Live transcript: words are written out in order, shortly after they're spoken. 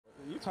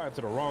talking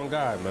to the wrong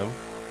guy, man.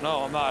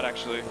 No, I'm not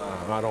actually.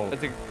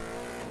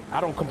 I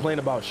don't complain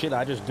about shit.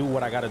 I just do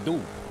what I gotta do.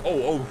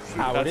 Oh, shit.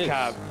 How That's it is.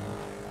 cab.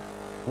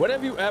 When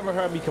have you ever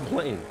heard me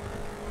complain?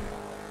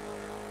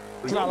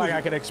 It's not like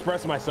I can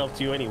express myself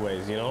to you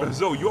anyways, you know?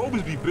 Zo, you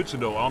always be bitching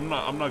though. I'm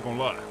not gonna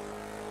lie.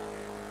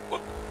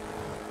 What?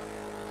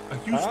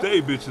 Like you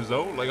stay bitches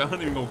though. Like I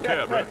ain't even gonna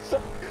cap, right?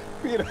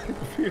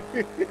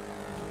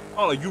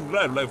 Oh, like you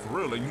like for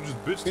real. Like you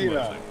just bitch too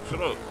much. Like,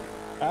 shut up.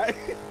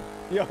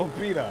 Yo,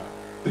 Peter.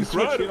 You He's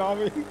right. switching on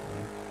me?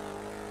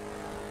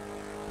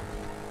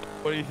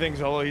 What do you think,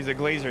 Zolo? He's a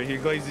glazer. He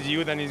glazes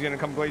you, then he's gonna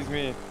come glaze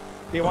me.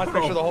 He wants to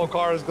make sure the whole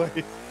car is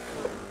glazed.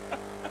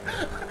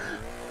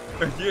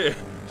 Yeah,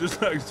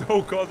 just like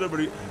Zo calls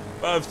everybody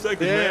 5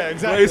 seconds. Yeah, man.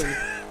 exactly. Glaze.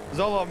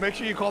 Zolo, make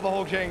sure you call the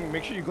whole gang.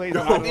 Make sure you glaze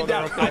him. I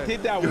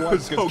did that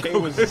once because Kay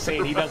was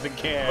saying he doesn't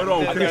care. Hold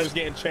on, I Kay. was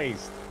getting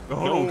chased.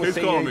 Hold on, Kay's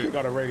calling me. On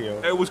the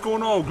radio. Hey, what's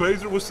going on,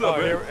 Glazer? What's up,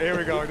 man? Here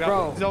we go.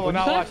 Now, Zolo,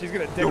 now watch. He's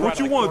gonna dick Yo, what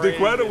you like want, crazy.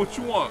 Dick Rider? What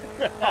you want?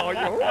 Oh,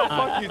 yo, what the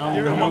fuck you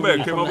doing? My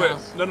bad, Kay, my bad.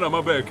 No,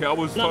 my bad, Kay. I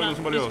was talking to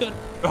somebody else. Good.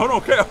 Hold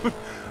on, Kay.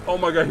 Oh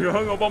my God, he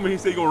hung up on me. He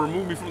said he gonna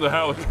remove me from the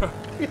house.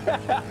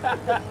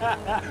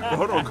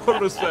 Hold on, go to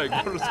the sack.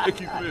 Go to the sack.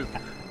 He's pissed.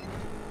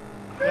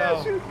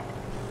 Yo.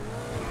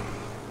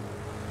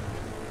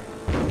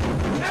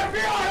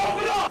 FBI,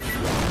 open up!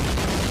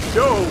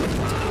 Yo,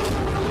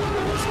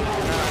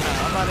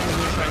 I'm not in the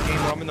moonshine game,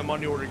 bro. I'm in the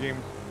money order game.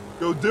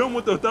 yo, Dylan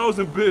with the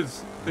 1,000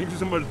 bits. Thank you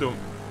so much, Dylan.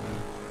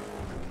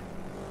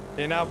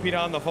 And now Peter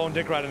on the phone,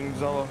 dick riding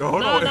Zolo. Yo,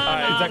 hold No, on. no,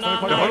 no, no,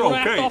 Yo, hold you on,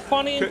 act Kay. all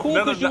funny and cool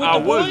No, because you I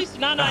with the was. boys?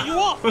 No, you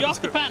off. You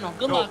off the panel.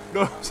 Good luck.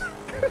 No.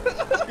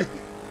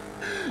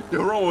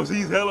 Yo, Ramos,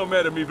 he's hella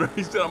mad at me, bro.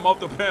 He said I'm off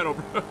the panel,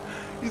 bro.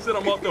 He said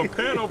I'm off the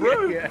panel,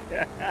 bro.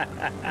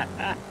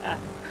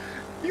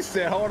 He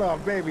said, hold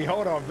on, baby, K,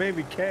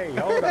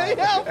 hold on.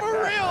 Yeah, for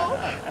real.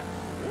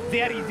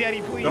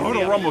 Daddy, please. Yo, hold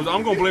on, Daddy. Ramos.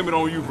 I'm gonna blame it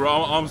on you,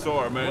 bro. I'm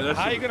sorry, man. That's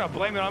How you gonna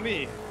blame it on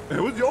me? It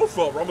was your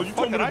fault, Ramos. You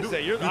What told me did to I do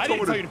say? it. I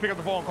didn't tell you to pick up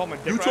the phone and call me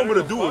dick You told me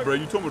rider. to do it, bro.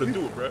 You told me to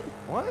do it, bro.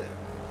 What?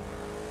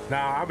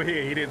 Nah, I'm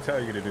here. He didn't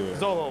tell you to do it.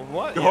 Zolo,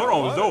 what? Yo, hold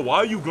on, Zo. Why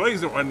are you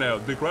glazing right now,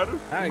 Dick Rider?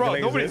 I ain't Bro,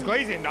 glazing. nobody's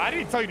glazing. I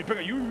didn't tell you to pick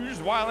up. You're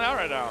just wilding out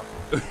right now.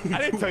 I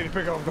didn't tell you to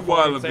pick up the phone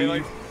Wildin', and say, B.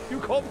 like, you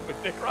called him a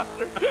dick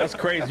rider. That's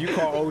crazy. You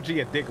call OG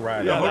a dick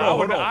rider. Yeah,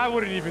 hold on. I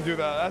wouldn't even do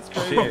that. That's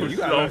crazy. Shit, you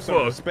gotta have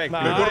some respect.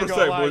 Nah, man. Go I to ain't the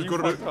gonna sack, lie, boys. you Go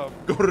to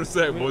fucked up. the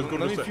sack, boys. Go to Let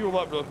the me sack. fuel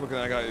up real quick and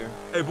I got you.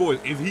 Hey, boys,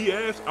 if he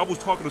asks, I was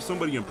talking to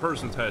somebody in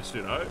person type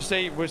shit, all right?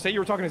 Say you were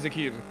talking to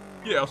Zakid.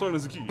 Yeah, I was talking to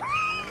Zaki.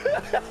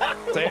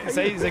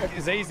 Say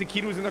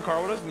Zakid was in the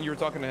car with us and you were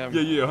talking to him.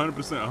 Yeah,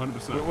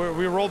 100%.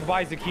 We rolled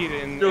by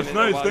Zakid and Yo, it's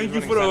nice. while he Thank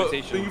was you for running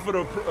the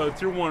sanitation.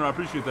 tier 1. I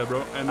appreciate that,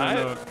 bro. And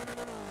then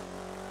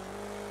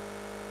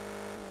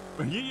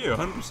yeah, 100%.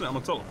 I'm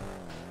gonna tell him.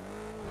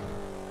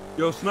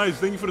 Yo, it's nice.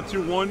 Thank you for the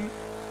tier 1.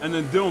 And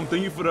then Dylan,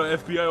 thank you for the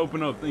FBI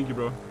open up. Thank you,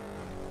 bro.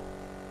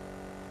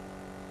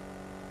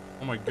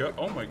 Oh my God.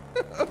 Oh my.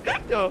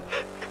 Yo,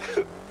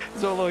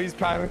 Zolo, he's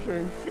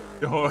panicking.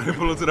 Yo, I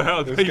pull into the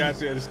house.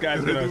 This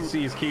guy's gonna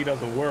see his key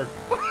doesn't work.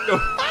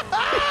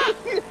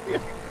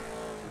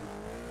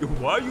 Yo,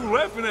 why are you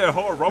laughing at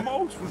hard,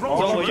 Ramos? What's wrong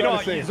Zolo, with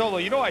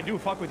you? you know I do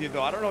fuck with you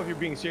though. I don't know if you're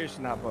being serious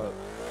or not, but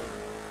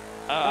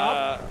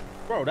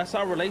Bro, that's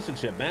our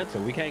relationship, man. So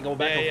we can't go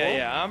back and forth.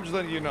 yeah. I'm just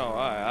letting you know.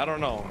 I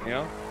don't know, you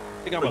know.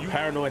 I think I'm a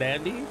paranoid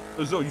Andy.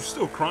 Zo, you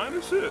still crying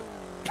and shit?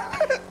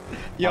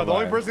 Yo, the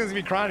only person that's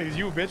gonna be crying is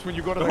you, bitch. When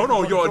you go to the Hold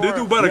on, yo, this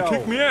dude about to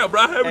kick me out,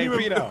 bro. I haven't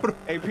even.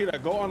 Hey, Peter,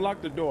 go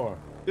unlock the door.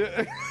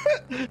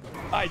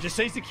 Alright, just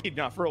say Zakid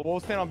now. For real, we'll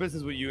stand on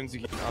business with you and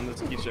Zakid on the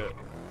Zakid shit.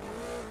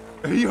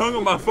 He hung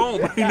up my phone,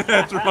 bro. He not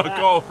answering my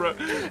call, bro.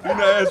 He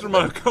not answering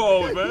my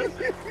calls, man.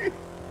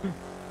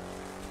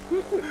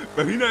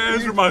 But he not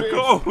answering my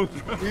calls,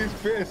 bro. He's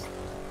pissed.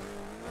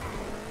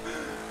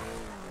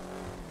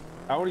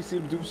 I only see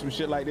him do some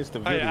shit like this to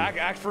Hey, Vinny.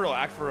 act for real.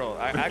 Act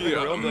like a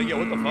real. Be like, yo,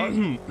 what the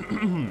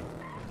fuck?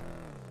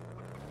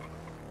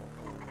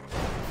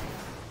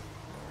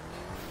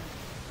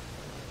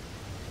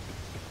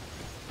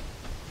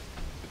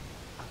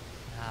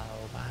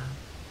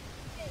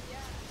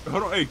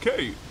 Hold on, hey,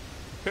 K.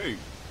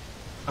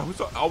 I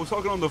was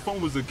talking on the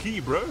phone with Zaki,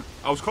 bro.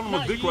 I was calling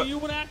him a dick. You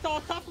would act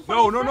all tough in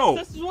No. front of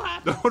friends? This is what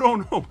happened.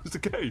 No,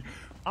 Mr. K.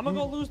 I'm gonna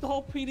go lose the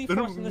whole PD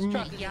force in this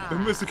truck. Yeah.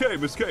 Mr.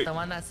 K. The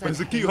one that says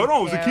Zaki, hold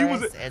on, Zaki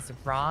was it? is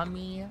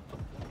Rami.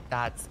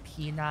 That's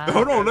Peanut.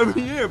 Hold on, let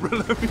me in, bro.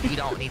 You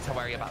don't need to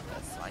worry about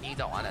this one. You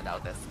don't want to know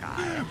this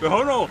guy. But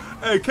hold on,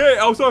 hey, K.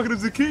 I was talking to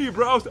Zaki,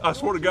 bro. I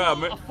swear to God,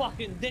 man. A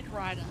fucking dick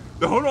rider.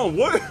 Hold on,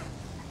 what?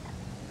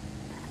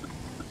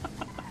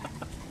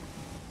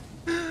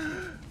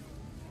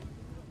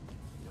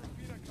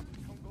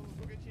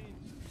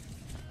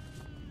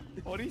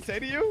 What did he say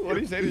to you? What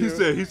did he say to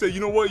you? He said, you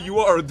know what? You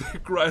are a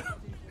dick rider.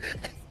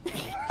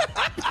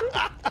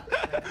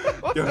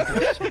 Yo,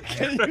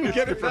 Can you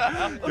get it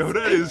now? Yo,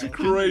 that is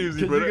crazy,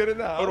 Can bro. you get it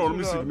now? Hold on,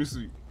 let me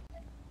see.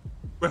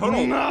 Wait, hold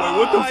on. Wait,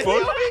 what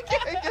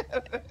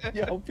the fuck?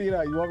 Yo,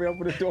 Peter, you want me to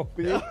open the door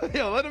for you?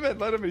 Yo, let him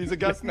in. He's a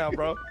guest now,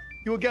 bro.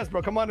 You a guest,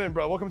 bro. Come on in,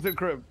 bro. Welcome to the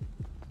crib.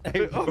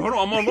 Hold on,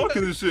 I'm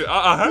unlocking this shit.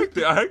 I hacked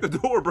it. I hacked the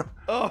door, bro.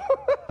 Oh.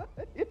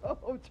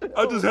 Yo, chill.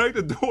 I just hacked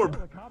the door,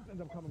 bro. The cops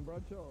end up coming,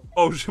 bro. Chill.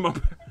 Oh shit, my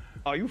bad.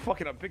 Oh, you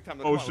fucking up big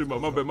time. Oh shit, my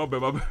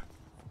bad.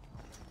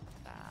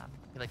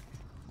 He like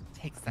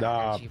takes that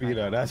Nah, energy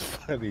Peter, right that's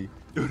funny.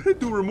 Yo, that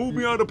dude removed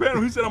me out of the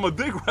panel. He said I'm a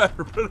dick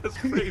rider, bro. That's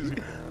crazy.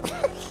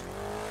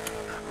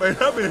 Man,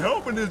 I've been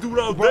helping this dude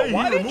all Bro, day.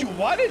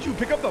 why did you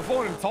pick up the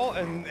phone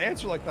and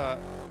answer like that?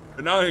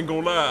 And I ain't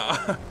gonna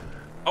lie,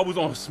 I was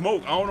on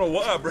smoke. I don't know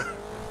why, bro.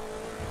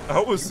 I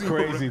was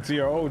Crazy to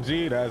your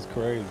OG, that's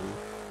crazy.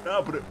 Nah,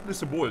 but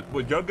listen, boys,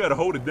 but y'all gotta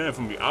hold it down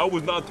for me. I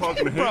was not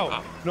talking to him.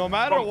 Bro, no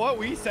matter what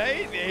we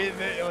say,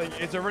 like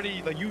it's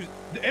already like you.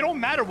 It don't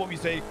matter what we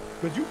say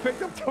because you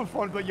picked up the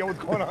phone. But yo, what's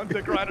going on,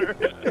 Dick Rider?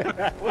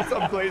 What's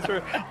up,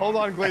 Glazer? Hold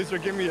on,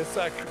 Glazer, give me a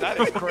sec.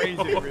 That is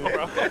crazy,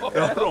 bro. Hold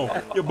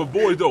on. Yeah, but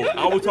boys, though,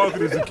 I was talking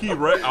to Zaki,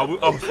 right? I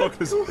was talking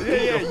to Zaki.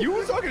 Yeah, you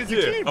was talking to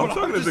Zaki. Yeah, I was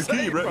talking to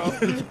Zaki,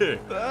 right? Yeah.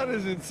 That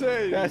is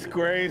insane. That's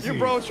crazy. Your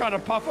bro was trying to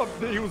pop up.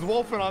 He was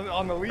wolfing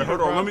on the leader. Hold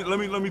on, bro.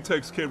 let me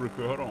text K real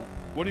quick. Hold on.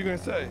 What are you gonna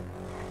say?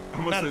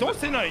 I'm gonna Nah, say don't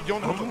say nothing.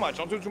 Don't do too much.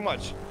 Don't do too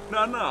much.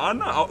 Nah, I'm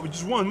not.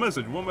 Just one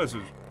message.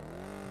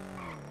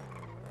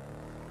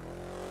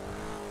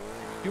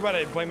 You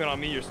better blame it on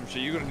me or some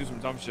shit. You're gonna do some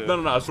dumb shit.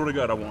 No, I swear to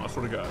God, I won't. I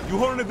swear to God. You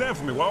holding it down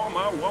for me. Why am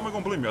I gonna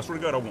blame you? I swear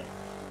to God, I won't.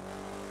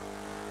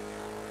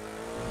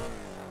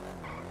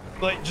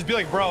 Like, just be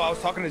like, bro, I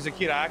was talking to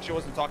Zakita. I actually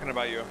wasn't talking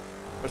about you.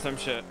 Or some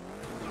shit.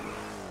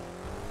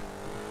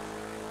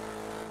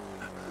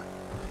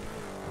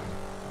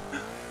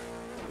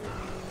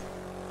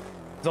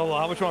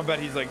 Zola, how much you want to bet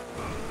he's like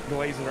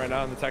glazing right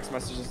now in the text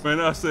messages? Man,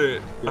 I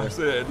said,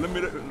 let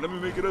me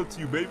make it up to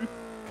you, baby.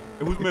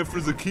 It was meant for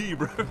Zaki,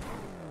 bro.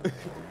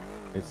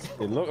 It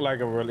looks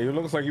like it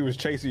looks like he was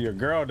chasing your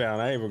girl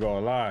down. I ain't even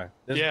gonna lie.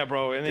 Yeah,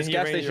 bro. And then This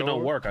gas station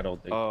don't work, I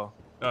don't think. Oh.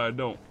 I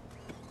don't.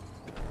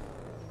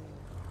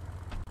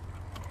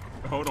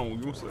 Hold on,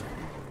 give me a second.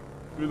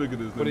 Let me look at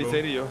this. What did he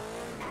say to you?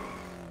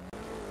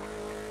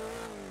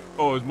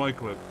 Oh, it's my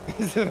clip.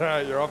 He said, all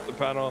right, you're off the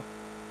panel.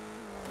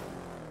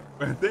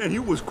 Man, damn, he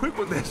was quick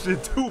with that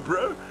shit too,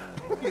 bro.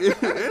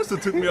 Answer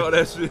took me out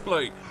that shit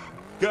like,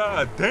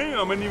 god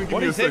damn, I didn't even give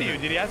me a second. What did he say to you?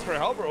 Did he ask for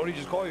help or did he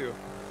just call you?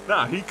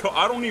 Nah, he called.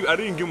 I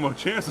didn't give him a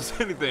chance to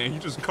say anything. He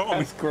just called me.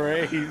 That's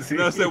crazy.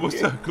 And I said,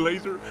 what's up,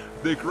 Glazer?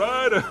 Dick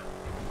Rider.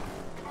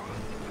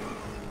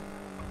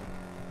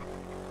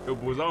 Yo,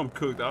 boys, I'm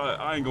cooked.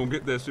 I ain't gonna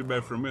get that shit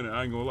back for a minute.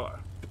 I ain't gonna lie.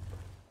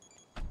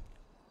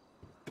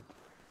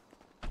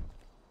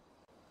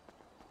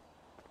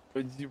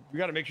 But we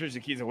gotta make sure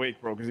Zaki's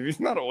awake, bro, because if he's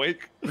not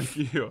awake...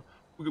 Yeah.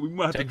 We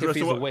might have Check to dress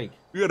if him he's up. awake.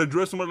 We gotta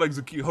dress somebody like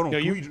Zaki. Hold on.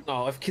 Yeah,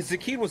 No, if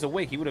Zakid was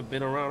awake, he would have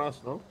been around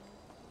us, no?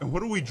 And what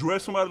do we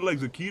dress somebody like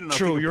Zaki? And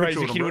True, you're right.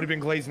 Zaki Zaki would have been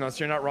glazing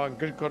us. You're not wrong.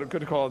 Good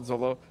call,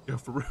 Zolo. Yeah,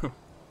 for real.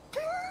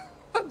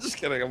 I'm just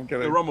kidding. I'm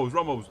kidding. Hey, Ramos,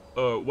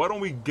 why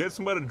don't we get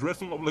somebody to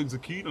dress him up like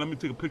Zaki and let me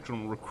take a picture of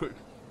him real quick?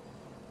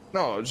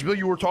 No, just Bill,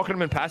 you were talking to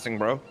him in passing,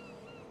 bro.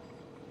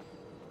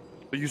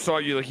 But you saw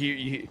you like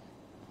he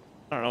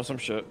I don't know, some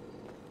shit.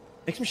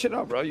 Make some shit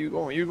up, bro. You're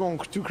going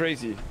too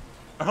crazy.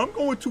 I'm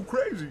going too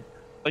crazy.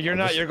 Like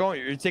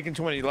you're taking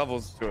too many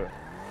levels to it.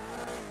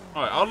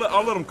 All right,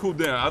 I'll let him cool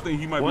down. I think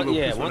he might be a little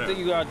pissed one right thing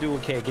now. you gotta do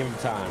with K, give him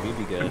time. He'll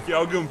be good. Yeah,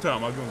 I'll give him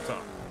time.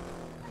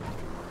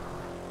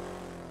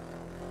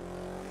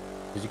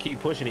 Cause you keep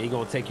pushing it, he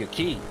gonna take your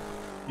key.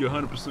 Yeah,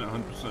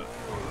 100%.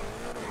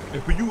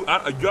 And for you,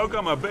 y'all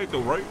got my back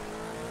though, right?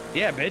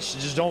 Yeah, bitch.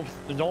 Just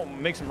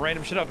don't make some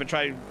random shit up and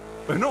try.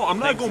 But no, I'm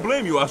not gonna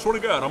blame you. I swear to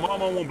God, I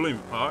won't blame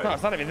you. All right. No,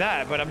 it's not even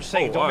that. But I'm just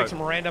saying, don't all make right.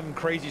 some random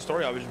crazy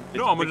story.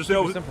 No, I'm gonna just say I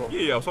was. simple.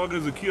 Yeah, I was talking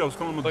to Zaki. I was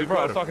calling him a Like, dick bro,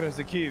 I was rider. talking to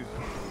Zaki.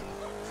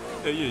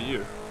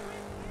 Yeah.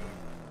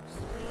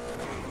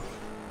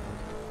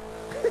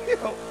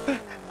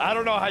 I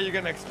don't know how you're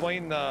gonna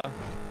explain the.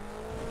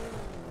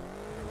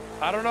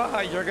 I don't know how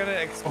you're gonna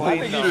explain.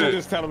 I think you should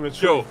just tell him the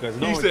truth, because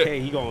he knowing said, K,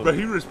 he gonna. but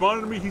he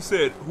responded to me. He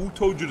said, "Who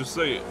told you to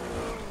say it?"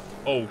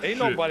 Oh, Ain't shit.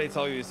 nobody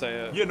tell you to say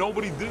it. Yeah,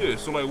 nobody did.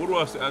 So like, what do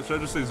I say? Should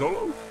I just say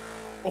Zolo?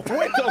 What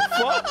the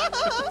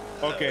fuck?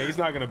 Okay, he's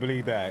not gonna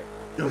believe that.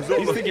 Yo, Zolo.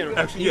 He's thinking.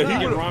 Actually, he's yeah,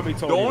 thinking would. Rami The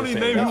told you to only say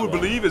name that. he would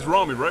believe is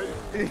Rami, right?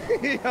 Yo,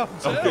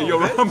 chill, Okay, yo,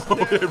 bitch.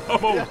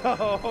 Ramo. Yeah,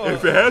 Ramo.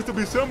 If it has to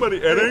be somebody,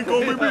 it ain't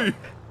gonna be me.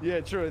 Yeah,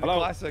 true. The Hello?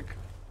 classic.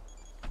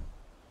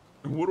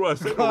 What do I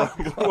say?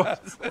 What do I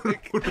say?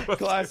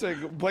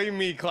 Classic. Blame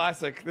me.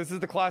 Classic. This is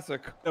the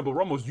classic. Yeah, but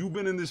Ramos, you've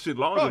been in this shit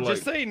longer. Bro, like,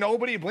 just say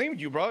nobody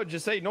blamed you, bro.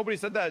 Just say nobody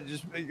said that.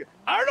 Just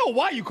I don't know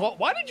why you call.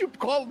 Why did you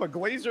call him a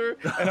glazer?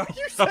 And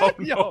you said,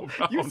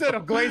 you said a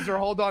glazer.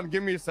 Hold on,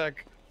 give me a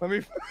sec. Let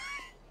me.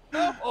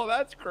 Oh,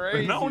 that's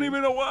crazy. I don't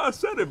even know why I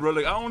said it, bro.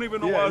 Like, I don't even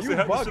know why I said.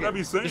 How should I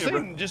be saying,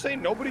 bro? Just say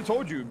nobody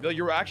told you. Like,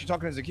 you were actually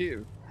talking to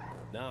Zakiyu.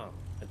 No,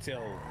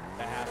 until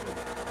that happened.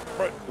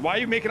 Bro, why are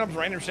you making up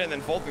random shit and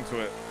then folding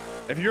to it?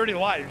 If you already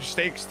lied,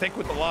 just stick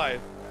with the lie.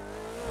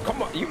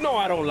 Come on, you know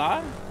I don't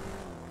lie.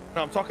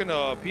 No, I'm talking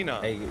to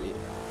Peanut. Hey.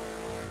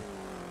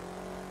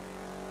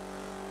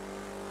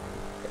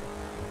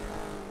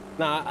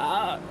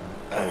 Nah,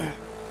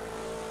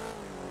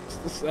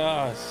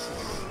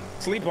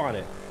 sleep on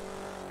it.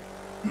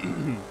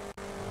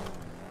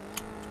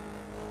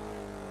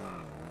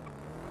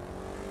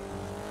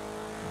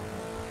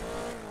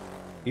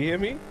 You hear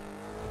me?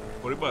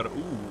 What about it?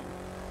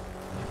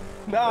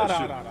 Ooh. No.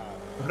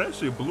 Oh, that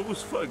shit blue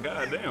as fuck.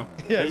 Goddamn.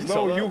 Yeah, There's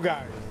no you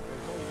guys.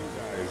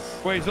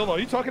 Wait, Zolo, are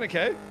you talking to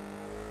Kay?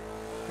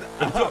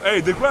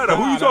 Hey, DeGrada,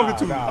 who you talking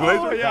to? nah. Glazer?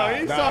 Oh, yeah,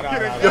 he's talking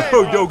to nah.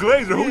 Kay. Yo,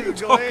 Glazer, who you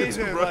He's talking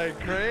glazing to, bro? like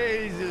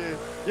crazy.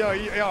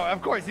 Yo,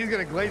 of course, he's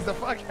gonna glaze the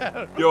fuck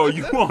out. Yo,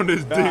 you on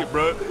this dick,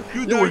 bro?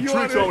 You doing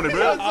tricks on it,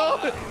 bro?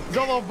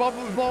 Zolo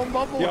bubbles, blowing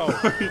bubbles. Yo,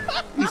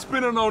 He's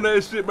spinning on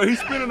that shit, but he's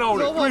spinning on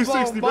it. Zolo blowing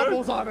 360, bro.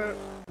 bubbles on it.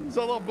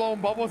 Zolo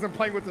blowing bubbles and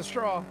playing with the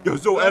straw. Yo,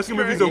 so That's ask him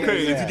if he's crazy.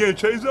 okay. Yeah. Is he getting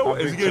chased, though?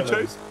 I'm Is he big getting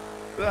chillin'. chased?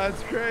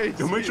 That's crazy.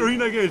 Yo, make sure he's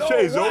not getting no,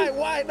 chased, why? yo.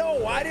 Why?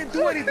 No, I didn't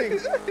do anything.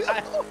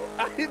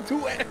 I didn't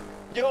do it.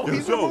 Yo,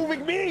 he's so-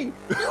 removing me.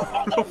 You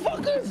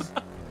motherfuckers.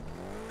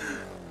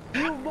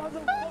 You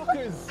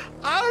motherfuckers.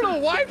 I don't know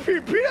why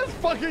Peter's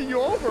fucking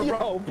you over,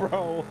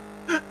 bro.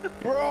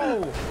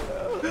 Yo,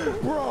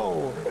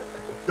 bro.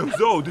 Yo,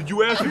 Zo, did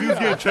you ask if he was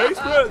getting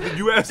chased, bro? Did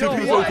you ask if he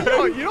was Yo,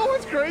 okay? you know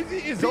what's crazy?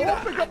 Is Zolo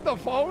pick up the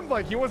phone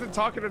like he wasn't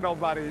talking to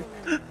nobody.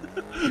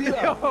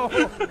 Yo.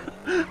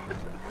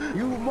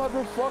 You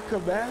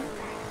motherfucker, man.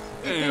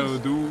 Damn,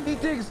 dude. He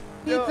thinks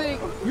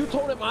you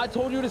told him I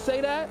told you to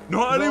say that?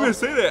 No, I didn't even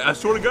say that. I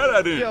swear to God,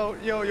 I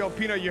didn't. Yo,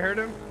 Peanut, you heard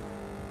him?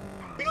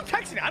 Who you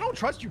texting? I don't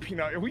trust you,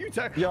 Peanut. Who you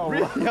texting? Yo,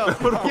 No.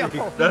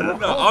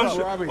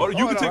 Robbie.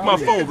 You can take my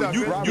phone, bro.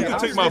 You can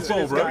take my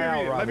phone, bro.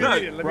 Let me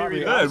read it. Let me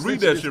read it. Yeah, I'll read snitch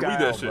that this shit. guy Read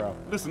that out, shit. bro.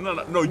 Listen,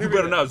 no, you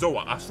better not,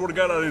 Zoa. I swear to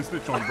God, I didn't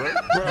snitch on you,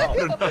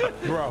 bro.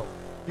 Bro.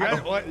 You guys,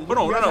 Hold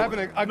on, you guys no. having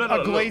a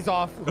No. glaze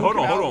off. Hold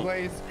on.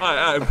 Glaze. All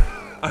right,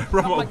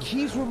 Ramos. My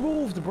keys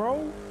removed,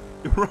 bro.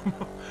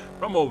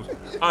 Ramos.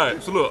 All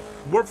right, so look,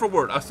 word for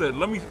word, I said,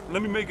 let me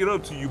make it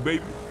up to you,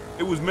 baby.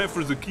 It was meant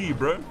for Zaki,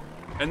 bro.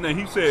 And then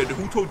he said,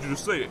 who told you to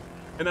say it?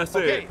 And I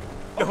said, Okay.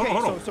 yeah,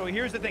 hold on. So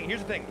here's the thing.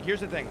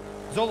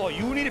 Zolo,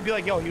 you need to be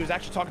like, yo, he was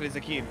actually talking to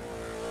Zakeem.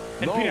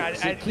 And No, Peanut,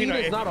 Zakeen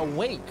is not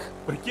awake.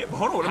 But yeah, but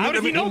hold on. How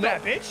did he know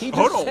let that, bitch? He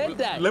Hold just on, said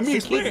that. let me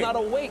Zakeen's explain. not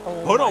awake.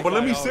 Hold on, but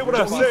let me say what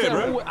I He said, said,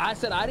 bro. I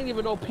said I didn't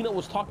even know Peanut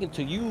was talking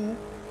to you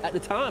at the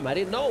time. I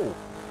didn't know.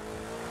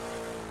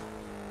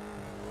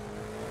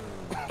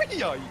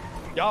 Yo,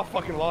 y'all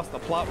fucking lost the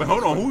plot. But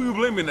hold on, who you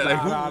blaming that? Like,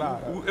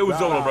 who? It was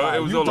Zolo, bro. It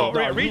was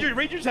Zolo.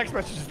 Read your text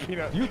messages,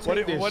 Peanut. You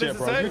take this what shit, does it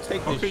bro. say? You take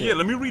this Okay, shit. yeah,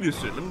 let me read this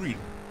shit. Let me read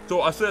it.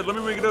 So I said, let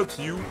me make it up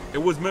to you. It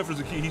was meant for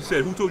Zaki. He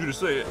said, who told you to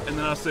say it? And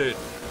then I said,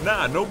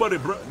 nah, nobody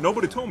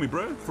told me,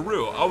 bro. For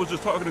real. I was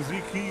just talking to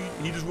Zeke.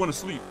 He just went to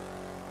sleep.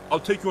 I'll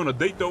take you on a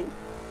date, though.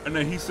 And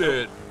then he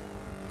said,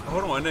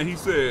 hold on. And then he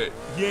said,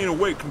 he ain't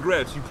awake.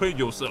 Congrats. You played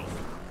yourself.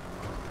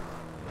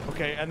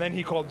 Okay, and then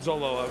he called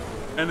Zolo up.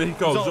 And then he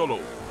called Zolo.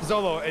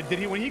 Zolo,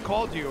 and when he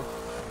called you,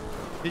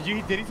 did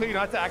he tell you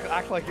not to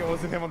act like it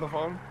wasn't him on the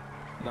phone?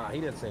 Nah,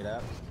 he didn't say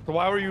that. So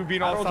why were you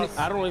being all sus?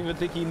 I don't even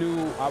think he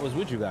knew I was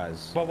with you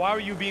guys. But why were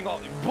you being all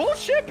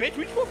bullshit, bitch?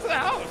 We spoke to the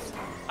house.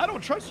 I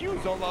don't trust you,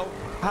 Zolo.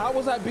 How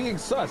was I being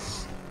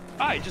sus?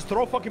 Alright, just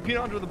throw fucking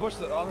Peanut under the bus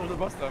then.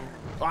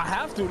 I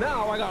have to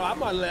now. I'm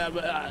not.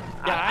 Yeah,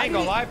 I ain't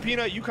gonna lie,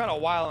 Peanut. You kind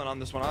of wilding on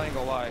this one. I ain't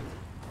gonna lie.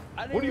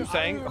 What are you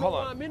saying? Hold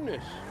on. I'm in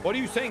this. What are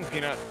you saying,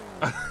 Peanut?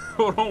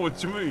 Hold on,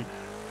 what you mean?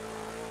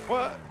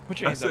 What? Put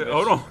your I hands said, up,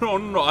 bitch.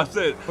 hold on, no. I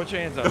said, Put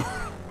your hands up.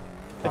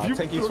 If you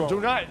take his phone.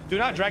 do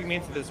not drag me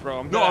into this,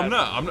 bro. no, I'm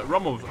not.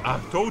 Ramos, I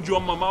told you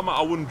on my mama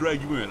I wouldn't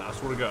drag you in. I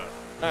swear to God.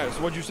 Alright,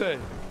 so what'd you say?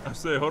 I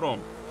said, hold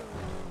on.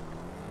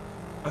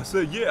 I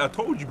said, yeah, I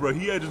told you, bro.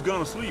 He had just gone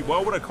to sleep.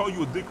 Why would I call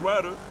you a dick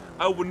rider?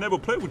 I would never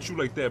play with you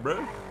like that,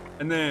 bro.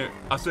 And then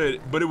I said,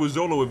 but it was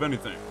Zolo, if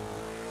anything.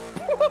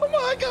 Oh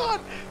my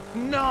god!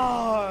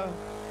 Nah.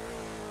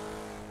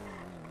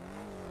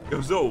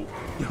 Yo, Zo.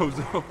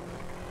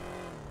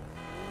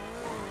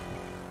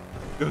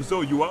 Yo,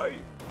 Zo, you alright?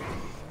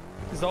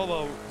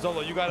 Zolo,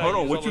 you gotta. Hold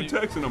on, what Zolo, you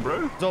texting him,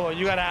 bro? Zolo,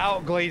 you gotta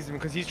outglaze him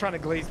because he's trying to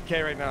glaze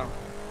K right now.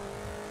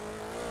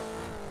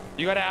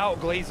 You gotta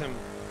outglaze him.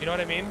 You know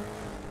what I mean?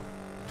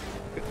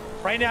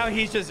 Right now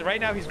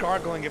he's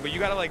gargling it, but you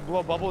gotta like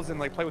blow bubbles and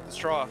like play with the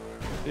straw.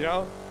 You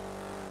know?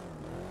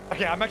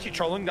 Okay, I'm actually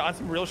trolling on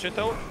some real shit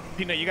though.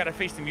 Peanut, you gotta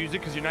face the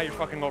music because you're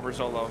fucking over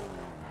Zolo.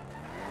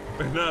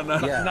 Nah.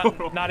 Yeah.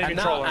 Not even And,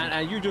 now, trolling.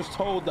 and you just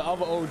told the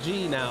other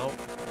OG now,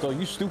 so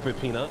you stupid,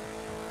 Peanut.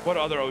 What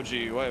other OG?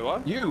 Wait,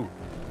 what? You.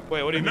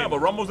 Wait, what do you Nah, mean? but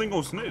Ramos ain't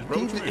gonna snitch, bro.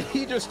 What you mean?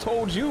 He just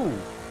told you.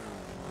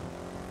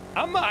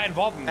 I'm not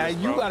involved in this,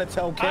 And you bro. gotta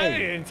tell I K.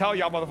 didn't tell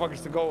y'all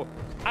motherfuckers to go.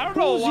 I don't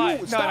know Who's why.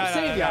 you? Stop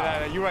saying y'all.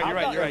 No, you're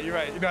right. You're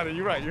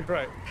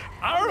right.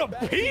 I don't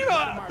know, Peanut.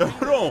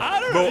 Hold on, I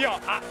don't bro. know.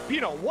 Yo,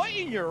 Peanut, what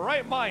in your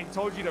right mind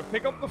told you to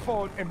pick up the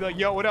phone and be like,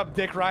 yo, what up,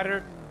 Dick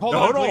Rider? Hold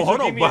on,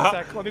 give me a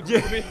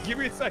sec. Give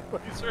me a sec,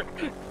 sir.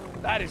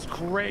 That is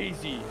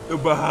crazy.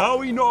 But how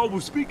he know I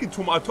was speaking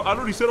to him? I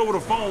already said over the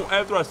phone.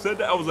 After I said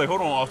that, I was like,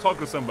 hold on, I was talking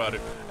to somebody.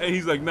 And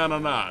he's like,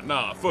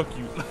 nah, fuck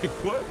you. Like,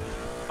 what?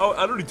 I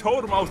already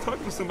told him I was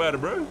talking to somebody,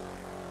 bro.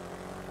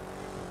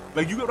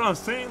 Like, you get what I'm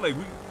saying? Like,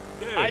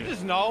 Yeah. I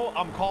just know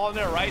I'm calling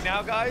it right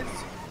now, guys.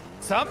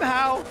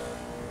 Somehow,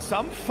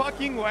 some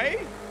fucking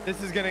way,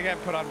 this is gonna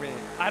get put on me.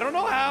 I don't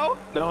know how.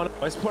 No,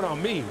 it's put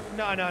on me.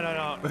 No. No,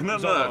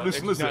 Zolo,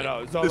 listen.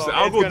 Zolo, Listen,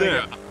 I'll it's go gonna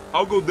down.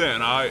 I'll go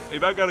down, all right?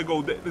 If I gotta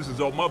go down, this is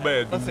all my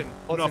bad. Listen,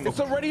 It's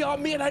already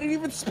on me and I didn't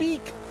even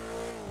speak.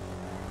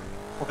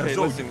 Okay,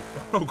 So, listen.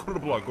 go to the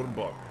block, go to the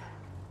block.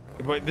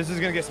 But this is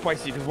gonna get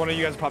spicy because one of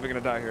you guys is probably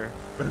gonna die here.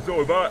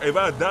 So if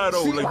I die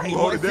though, like you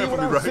hold it down for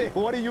me, right?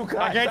 What are you guys?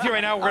 I guarantee you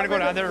right now, we're gonna go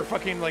down there. there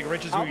fucking like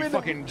Rich is gonna be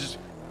fucking just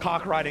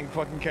cock riding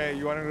fucking K.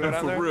 You wanna go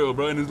down there? For real,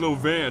 bro, in his little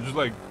van, just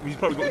like he's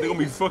probably they're gonna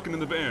be fucking in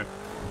the van.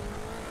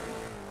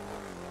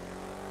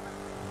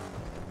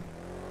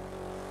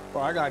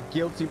 Bro, I got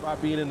guilty by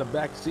being in the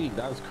back seat.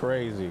 That was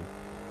crazy.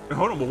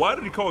 Hold on, but why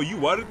did he call you?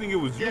 Why did he think it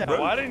was you, Yeah, bro?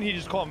 why didn't he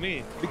just call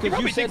me? Because He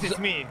probably you said thinks it's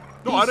me.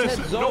 No, He I didn't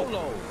said say Zolo.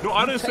 No,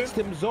 I You didn't text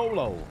say. him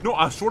Zolo. No,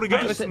 I swear to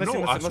God, Listen, I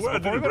before we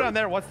didn't, go bro. down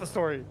there, what's the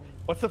story?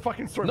 What's the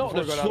fucking story? No,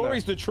 before the we go down there?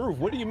 story's the truth.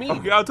 What do you mean?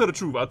 Okay, I'll tell the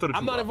truth. I'll tell the truth.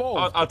 I'm not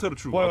involved. I'll tell the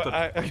truth. Well,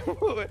 I'll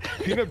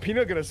tell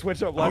Peanut gonna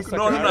switch up last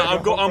No, second.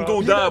 I'm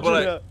gonna die,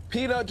 but like,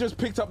 Peanut just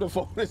picked up the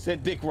phone and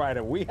said Dick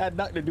Rider. We had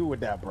nothing to do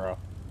with that, bro.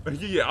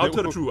 yeah, I'll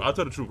tell the truth. I'll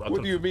tell the truth.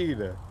 What do you mean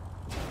then?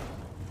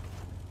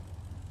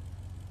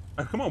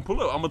 Come on, pull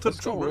up. I'm gonna tell the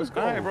truth, bro. Let's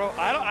go. All right,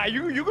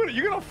 bro.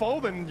 You're gonna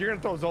fold and you're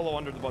gonna throw Zolo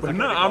under the bus. But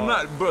nah, I'm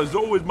not. But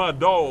Zoe is my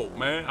dog,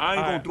 man. I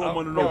ain't gonna throw him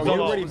under no bro, bus.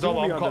 you already threw me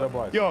I'm under the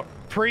bus. Yo,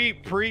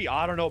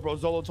 I don't know, bro.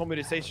 Zolo told me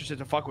to say some shit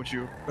to fuck with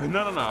you. No,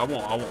 I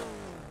won't.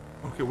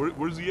 Okay,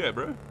 where's he at,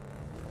 bro?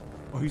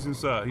 Oh, he's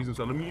inside. He's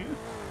inside. Let me in.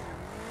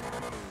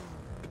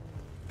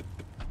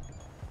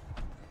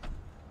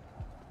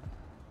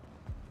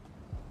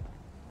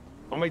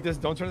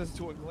 Don't turn this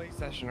into a glaze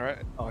session, all right?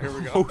 Oh, here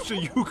we go. Oh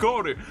shit, you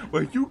called it.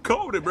 But you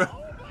called it, bro.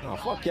 Oh,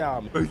 fuck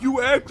y'all. Man.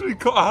 You actually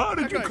called. How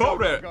did you call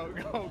that?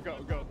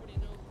 Go.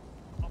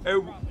 Hey,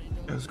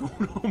 what's going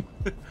on?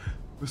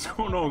 What's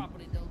going on?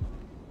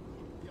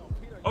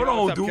 Hold on,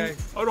 what's up, dude. Kay?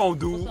 Hold on,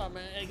 dude. What's up,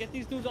 man? Hey, get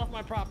these dudes off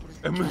my property.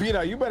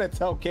 Peanut, you better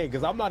tell K,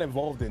 because I'm not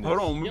involved in this. Hold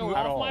on. Yo, at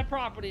off all. my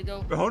property,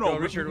 though. Hold on, Yo,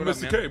 Richard, what up,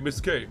 Mr. man? K,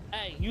 Mr. K.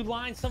 Hey, you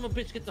lying son of a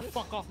bitch, get the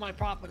fuck off my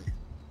property.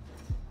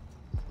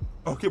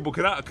 Okay, but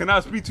can I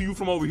speak to you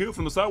from over here,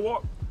 from the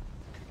sidewalk?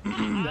 I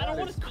don't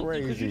want to speak to you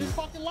because crazy. you just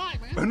fucking lie,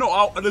 man.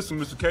 No, listen,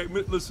 Mr. K,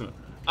 listen.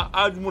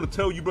 I just want to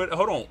tell you, bro.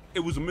 Hold on, it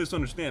was a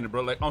misunderstanding,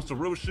 bro. Like on some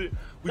real shit.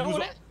 No,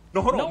 it ain't.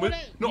 No, hold No, on, it man.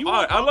 ain't. No, You I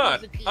were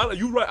lied. talking as a kid.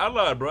 You right. I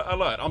lied, bro. I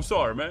lied. I'm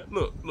sorry, man.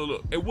 Look.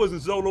 It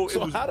wasn't Zolo.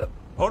 So it was. how did-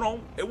 Hold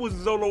on. It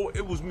wasn't Zolo.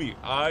 It was me.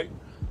 All right.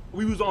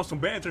 We was on some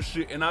banter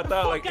shit, and I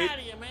thought like. Fuck out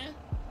of here, man.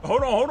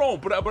 Hold on.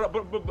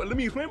 But let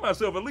me explain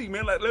myself at least,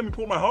 man. Like, let me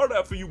pour my heart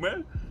out for you,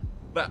 man.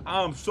 Like,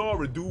 I'm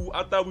sorry, dude.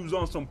 I thought we was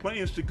on some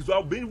playing shit because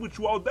I've been with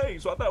you all day,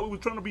 so I thought we was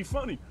trying to be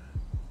funny.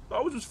 So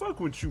I was just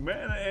fucking with you,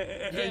 man.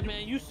 Yeah,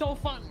 man, you so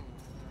funny.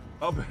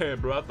 My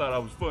bad, bro. I thought I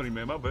was funny,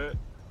 man. My bad.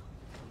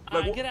 All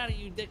right, what- get out of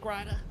you, Dick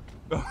Rider.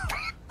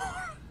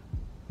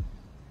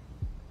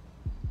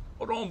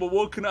 Hold on, but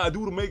what can I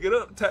do to make it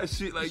up? Type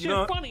shit, like, Shit you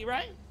know. funny,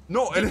 right?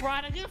 No, and Dick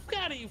Rider, get the fuck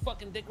out of you,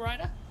 fucking Dick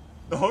Rider.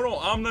 hold on,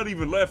 I'm not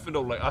even laughing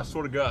though. Like, I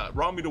swear to God,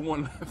 Rob me the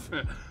one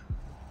laughing.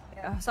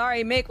 Yeah,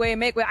 sorry, make way.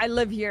 I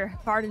live here.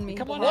 Pardon me.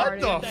 Come on, What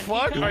Already. the That-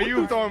 fuck you are you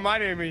can't- throwing my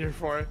name in here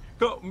for?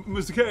 Come,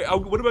 Mr. K,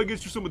 what if I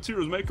get you some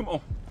materials, man? Come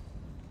on.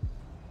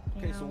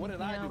 Okay, so what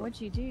did I do? What'd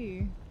you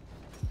do?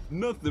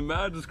 Nothing, man.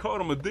 I just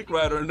called him a dick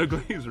rider and a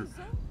glazer.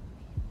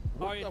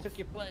 Arya took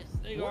your place.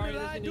 There you go, What Arya,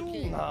 did there's I your new do?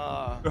 kid.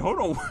 Hold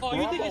on. Oh,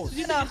 you think it's,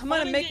 you think No, it's I'm gonna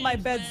funny make my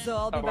games, bed, man? so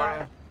I'll be How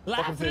back. are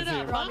Laughing it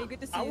up, huh? Robbie,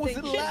 good to see I you. wasn't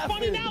Thank you. Shit's funny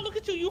laughing. now. Look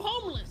at you. You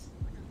homeless.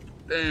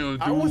 Damn,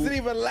 dude. I wasn't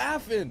even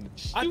laughing.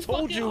 I You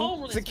told fucking you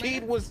homeless,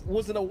 Zakid man.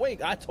 wasn't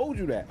awake. I told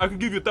you that. I could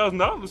give you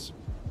 $1,000.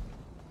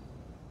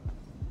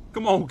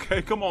 Come on,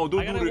 K. Come on, I don't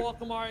do gotta that.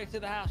 welcome Arya to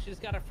the house. She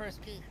just got her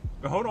first key.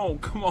 Hold on.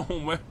 Come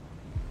on, man.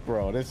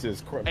 Bro, this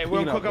is crazy. Hey,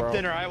 we'll cook up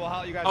dinner. I will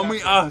holler you guys. I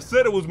mean, after. I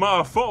said it was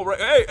my fault,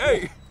 right?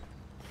 Hey.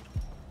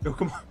 Yo,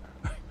 come on.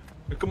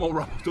 Hey, come on,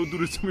 Rob. Don't do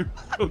this to me.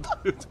 Don't do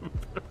this to me,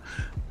 bro.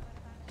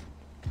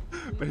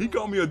 Man, he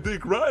called me a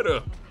dick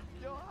rider.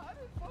 Yo, how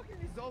did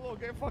fucking Zolo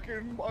get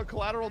fucking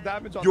collateral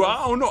damage on Yo, this?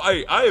 I don't know.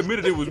 Hey, I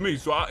admitted it was me.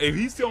 So if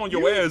he's still on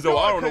your ass, though,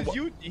 I don't know.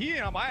 Because he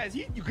ain't on my ass.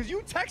 Because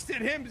you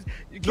texted him.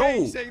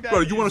 No, saying that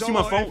bro. You want to see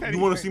my Zolo, phone? if You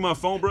want to anything. see my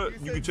phone, bro? You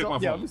said can check my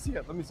Zolo- Yeah, phone. let me see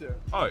it. Let me see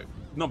it. All right.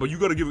 No, but you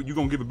gotta give it. You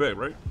gonna give it back,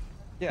 right?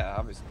 Yeah,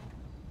 obviously.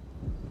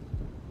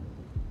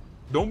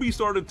 Don't be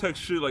starting to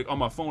text shit like on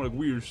my phone, like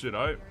weird shit.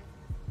 All right.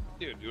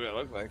 Dude, do what I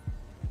look like.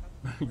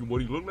 What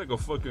do you look like? A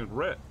fucking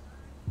rat.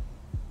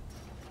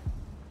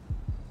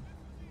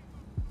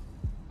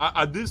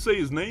 I did say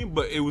his name,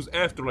 but it was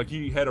after like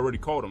he had already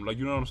called him. Like,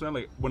 you know what I'm saying?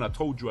 Like when I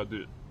told you I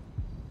did.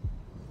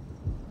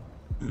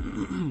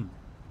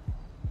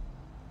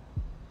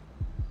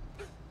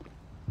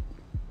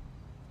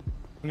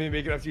 Let me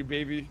make it up to you,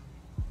 baby.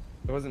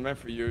 It wasn't meant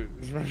for you. It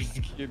was meant for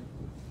the kid.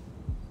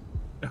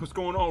 Hey, what's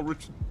going on,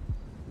 Richard?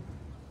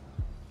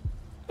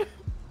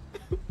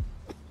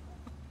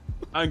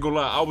 I ain't gonna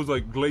lie, I was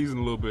like glazing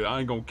a little bit. I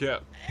ain't gonna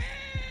cap.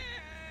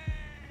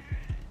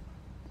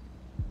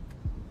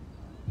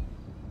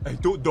 Hey,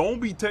 don't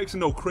be texting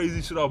no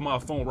crazy shit off my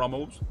phone,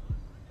 Ramos.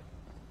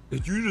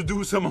 If you just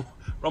do something,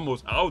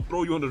 Ramos, I'll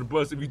throw you under the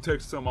bus if you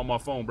text something on my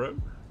phone, bro.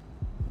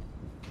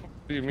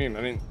 What do you mean?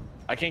 I mean,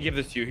 I can't give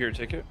this to you. Here,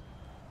 take it.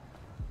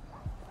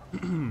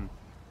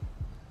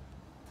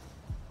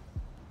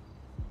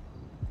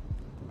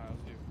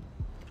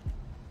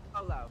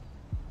 Hello.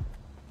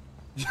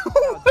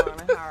 Hello,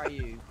 darling. How are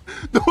you?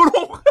 No,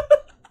 don't.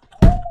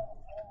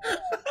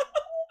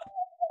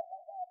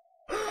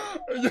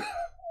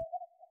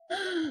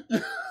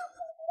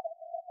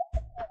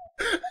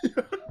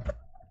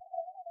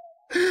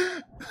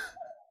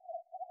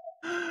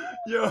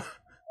 Yeah.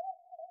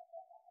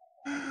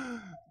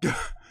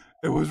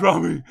 It was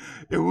Rami.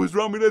 It was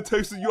Rami that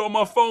texted you on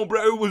my phone,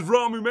 bro. It was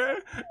Rami, man.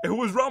 It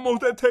was Ramos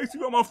that texted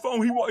you on my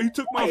phone. He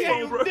took my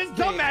phone, bro. This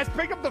dumbass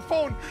picked up the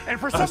phone and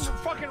for some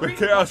fucking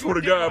reason. Okay, I swear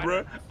to God,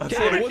 bro. I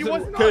swear to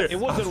It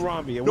wasn't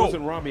Rami. It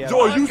wasn't Rami at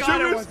all. Are you God, it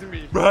serious? wasn't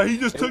me. Bro, he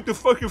just took the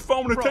fucking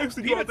phone and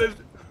texted you out there.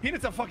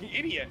 Peanut's a fucking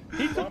idiot.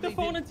 He took the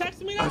phone and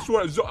texted me I that?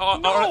 swear,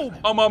 No!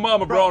 on my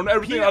mama, bro, on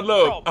everything Peanut, I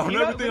love. bro, on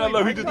Peanut everything I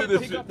love, he just did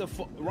this shit.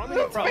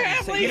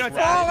 Family's Peanut's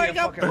falling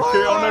fucking- apart.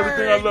 Okay, on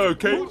everything I love,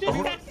 okay? Who just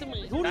texted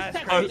me? Who just That's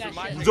texted me crazy.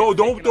 that shit? Zoe,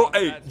 don't throw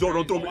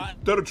me.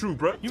 Tell the truth,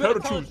 bro. You Tell better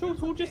the tell the truth. truth.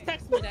 Who just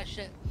texted me that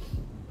shit?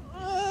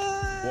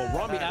 Well,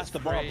 Rami asked to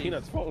borrow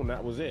Peanut's phone.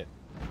 That was it.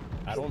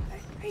 I don't.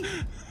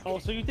 Oh,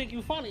 so you think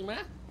you funny,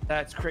 man?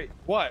 That's crazy.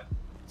 What?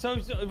 So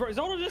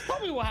Zola just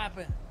told me what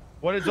happened.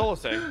 What did Zola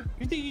say?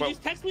 You think you Well-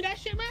 just text me that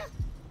shit, man?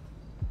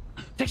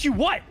 Text you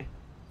what?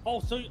 Oh,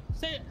 so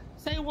say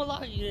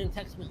well, you didn't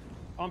text me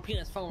on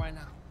Peanut's phone right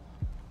now.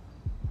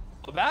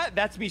 Well,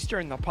 that's me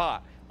stirring the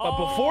pot. But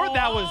before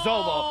that was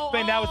Zolo.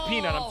 Man, that was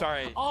Peanut. I'm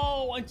sorry.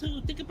 Oh, until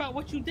you think about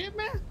what you did,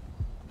 man.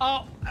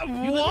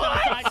 You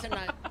What?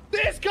 tonight.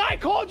 This guy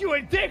called you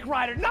a dick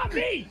rider, not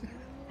me.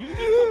 You just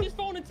took his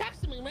phone and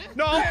texted me, man.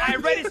 No, I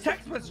read his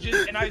text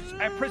messages and I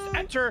pressed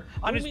enter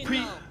on What his do you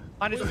mean,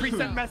 no?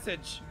 pre-sent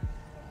message.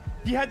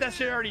 He had that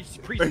shit already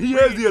And he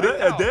has the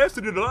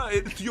audacity to lie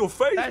to your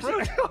face, That's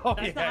bro. oh,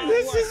 That's yeah. not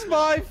This is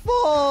my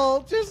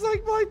fault, just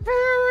like my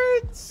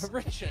parents.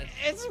 Richard.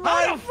 It's How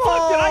my the fault.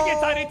 fuck did I get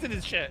tied into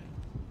this shit?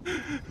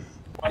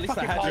 At least I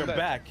fucking had called your it.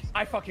 back.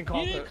 I fucking You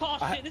called didn't it. call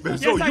shit. This Man,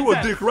 is so Yes, you I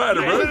a did. dick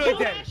rider, I bro. literally all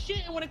did. that shit,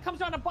 and when it comes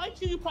down to bite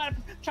you, you probably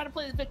try to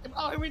play the victim.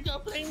 Oh, here we go,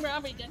 playing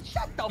Rami again.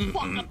 Shut the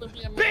fuck up and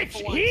be a man Bitch,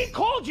 for once. he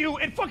called you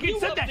and fucking You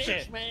said a that bitch,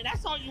 shit. man.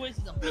 That's all you is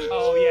a bitch.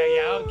 Oh,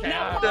 yeah, okay.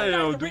 Now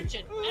Damn, apologize to dude.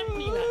 Richard and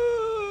Peanut.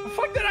 The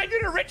fuck did I do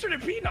to Richard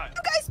and Peanut?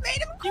 You guys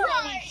made him You cry.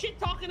 always shit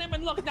talking him,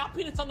 and look, now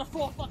Peanut's on the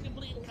floor fucking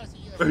bleeding because of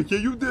you. Yeah,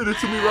 you did it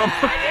to me, Ramos.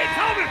 I didn't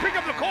tell him to pick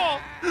up the call.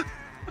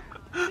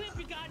 Flip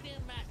your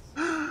goddamn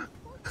max.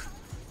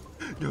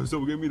 Yo,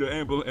 so give me the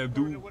ambulance and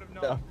dude.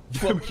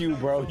 Fuck you,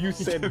 bro. You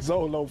said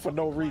Zolo for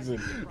no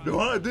reason. No,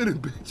 I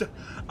didn't, bitch.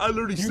 I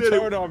literally You said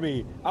turned it. on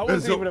me. I And,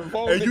 wasn't even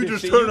involved and in you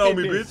this just shit. turned You on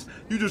did me, this. bitch.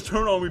 You just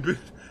turned on me, bitch.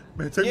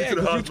 Man, take me Yeah, to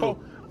the 'cause you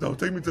hospital. No,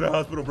 take me to the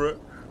hospital, bro.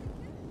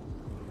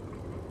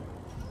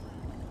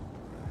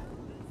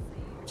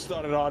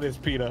 Started all this,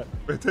 Peanut.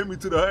 Man, take me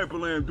to the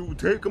ambulance,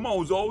 dude. Come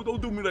on, Zoe.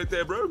 Don't do me like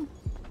that, bro.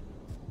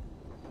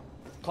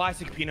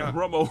 Classic Peanut.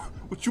 Ramo,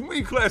 what you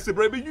mean classic,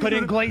 baby? You Put in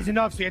did- glaze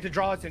enough so you had to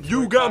draw us into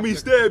You it. got me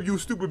Classic. stabbed, you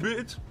stupid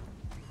bitch.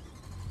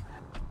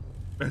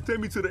 Man, take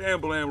me to the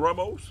ambulance,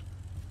 Ramos.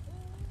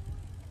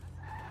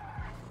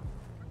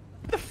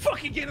 What the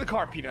fuck you get in the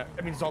car, Peanut?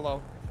 I mean,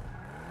 Zolo.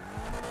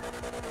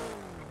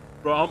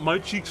 Bro, my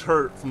cheeks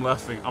hurt from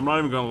laughing. I'm not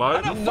even gonna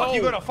lie. How the No, fuck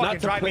you gonna not fucking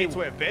to drive me play- into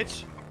it,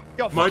 bitch?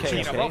 Yo, My fuck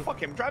cheeks, Peanut, bro. okay?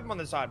 Fuck him. Drive him on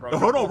the side, bro.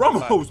 Hold on, Drive him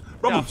the Ramos. side.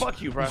 Ramos. Yeah,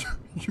 fuck you, bro.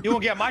 You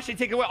won't get my shit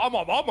taken away. Oh,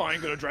 my mama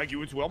ain't gonna drag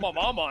you into it. Oh, my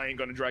mama ain't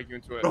gonna drag you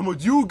into it.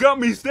 Ramos, you got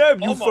me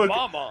stabbed, you Oh, my fucking.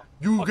 mama.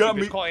 You Fuck got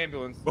you, me. bitch, call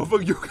ambulance. Oh,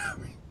 fuck, you got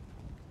me.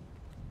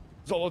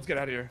 Zolo, let's get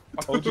out of here.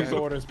 OG's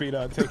orders,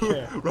 Peanut. Take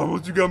care.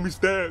 Ramos, you got me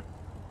stabbed.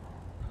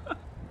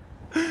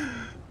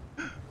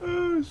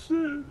 Oh,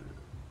 shit.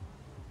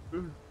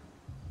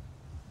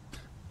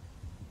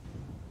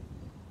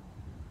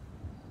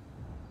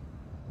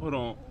 Hold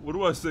on. What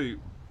do I say?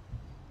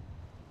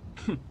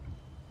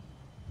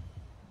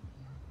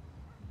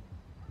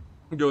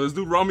 Yo, this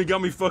dude Rami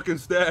got me fucking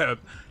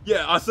stabbed.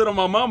 Yeah, I said on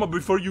my mama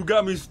before you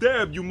got me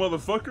stabbed, you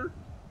motherfucker.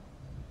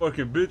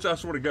 Fucking bitch, I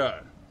swear to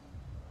God.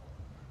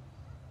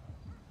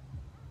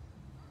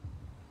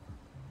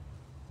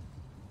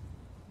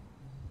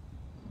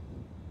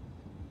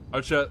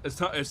 Alright, chat,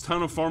 it's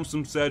time to farm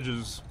some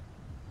sedges.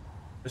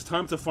 It's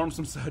time to farm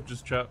some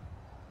sedges, chat.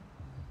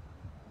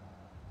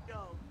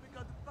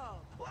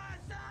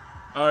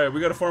 Alright,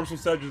 we gotta farm some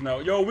sedges now.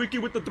 Yo, Wiki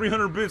with the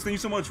 300 bits. Thank you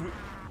so much,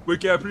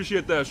 Wiki. I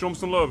appreciate that. Show him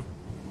some love.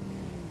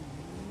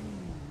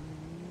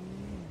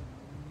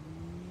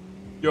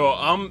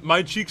 Yo,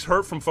 my cheeks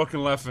hurt from fucking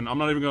laughing. I'm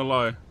not even gonna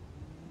lie.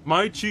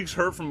 My cheeks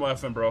hurt from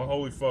laughing, bro.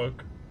 Holy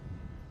fuck.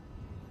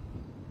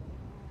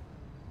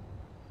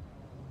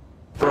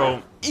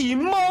 Bro.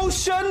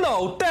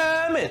 Emotional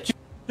damage.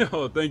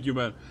 Yo, thank you,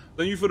 man.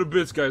 Thank you for the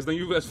bits, guys. Thank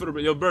you guys for the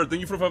bits. Yo, Bird,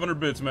 thank you for 500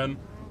 bits, man.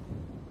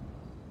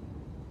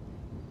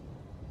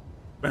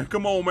 Man,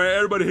 come on, man.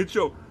 Everybody hit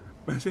your...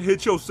 Man,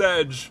 hit your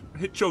Sag.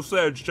 Hit your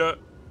Sag, chat.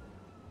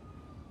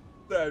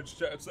 Sag,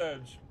 chat,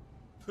 Sag.